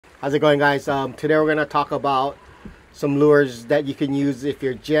How's it going, guys? Today we're going to talk about some lures that you can use if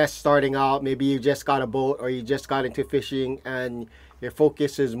you're just starting out. Maybe you just got a boat or you just got into fishing and your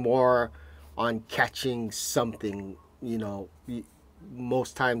focus is more on catching something.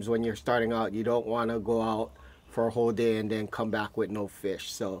 Most times when you're starting out, you don't want to go out for a whole day and then come back with no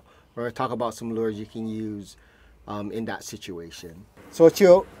fish. So we're going to talk about some lures you can use in that situation. So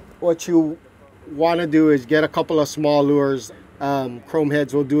what you want to do is get a couple of small lures. Chrome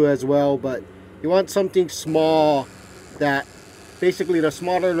heads will do as well, but you want something small that basically the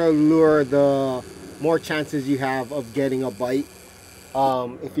smaller the lure, the more chances you have of getting a bite.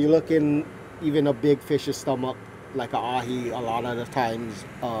 If you look in even a big fish's stomach, like a ahi, a lot of the times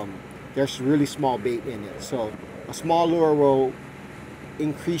there's really small bait in it. So a small lure will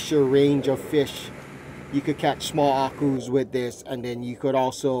increase your range of fish. You could catch small akus with this, and then you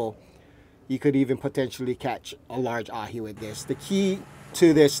could even potentially catch a large ahi with this. The key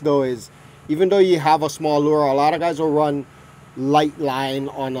to this though is, even though you have a small lure, a lot of guys will run light line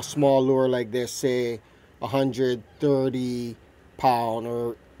on a small lure like this, say 130 pound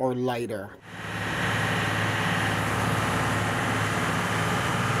or lighter.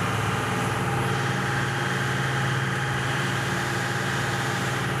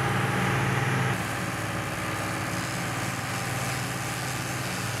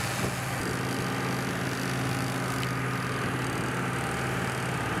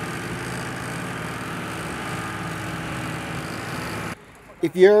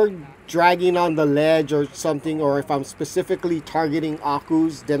 If you're dragging on the ledge or something, or if I'm specifically targeting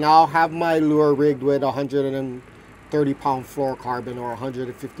akus, then I'll have my lure rigged with 130 pound fluorocarbon or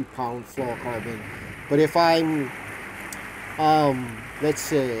 150 pound fluorocarbon. But if I'm, let's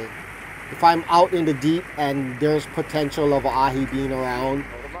say, if I'm out in the deep and there's potential of ahi being around,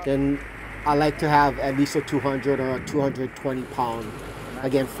 then I like to have at least a 200 or a 220 pound,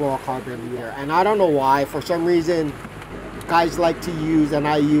 again, fluorocarbon leader. And I don't know why, for some reason, guys like to use, and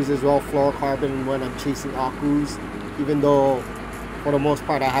I use as well, fluorocarbon when I'm chasing akus, even though for the most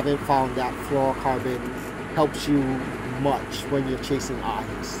part I haven't found that fluorocarbon helps you much when you're chasing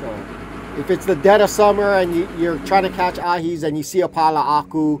ahis. So if it's the dead of summer and you're trying to catch ahis and you see a pile of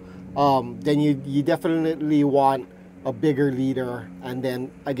aku, then you definitely want a bigger leader. And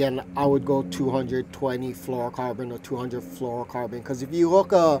then again, I would go 220 fluorocarbon or 200 fluorocarbon, because if you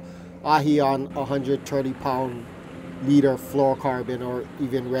hook a ahi on 130 pound leader fluorocarbon or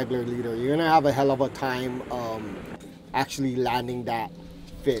even regular leader, you're gonna have a hell of a time actually landing that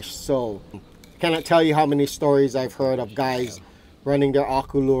fish. So I cannot tell you how many stories I've heard of guys running their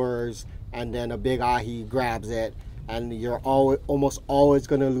aku lures and then a big ahi grabs it, and you're almost always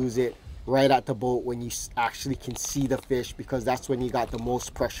gonna lose it right at the boat when you actually can see the fish, because that's when you got the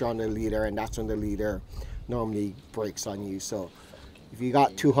most pressure on the leader, and that's when the leader normally breaks on you. So if you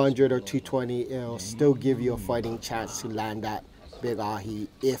got 200 or 220, it'll still give you a fighting chance to land that big ahi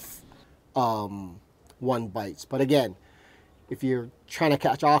if one bites. But again, if you're trying to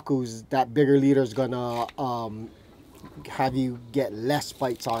catch akus, that bigger leader is gonna have you get less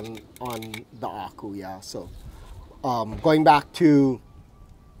bites on the aku. Yeah. So going back to,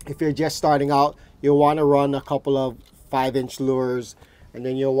 if you're just starting out, you'll want to run a couple of 5-inch lures, and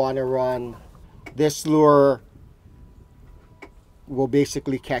then you'll want to run this lure. Will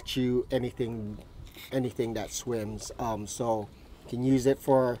basically catch you anything that swims. So you can use it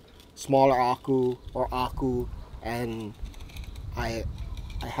for smaller aku or aku, and I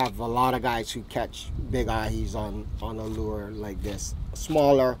have a lot of guys who catch big ahis on a lure like this,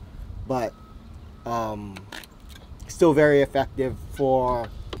 smaller, but still very effective for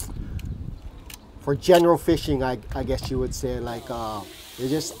general fishing, I guess you would say. Like you're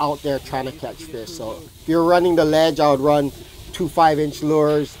just out there trying to catch fish. So if you're running the ledge, I would run 2 5-inch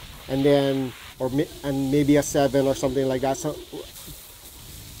lures, and then and maybe a 7 or something like that. So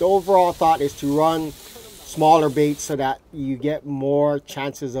the overall thought is to run smaller baits so that you get more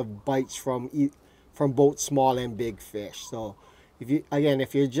chances of bites from both small and big fish. So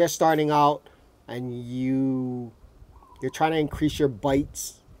if you're just starting out and you're trying to increase your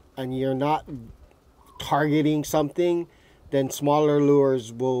bites and you're not targeting something, then smaller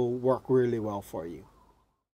lures will work really well for you.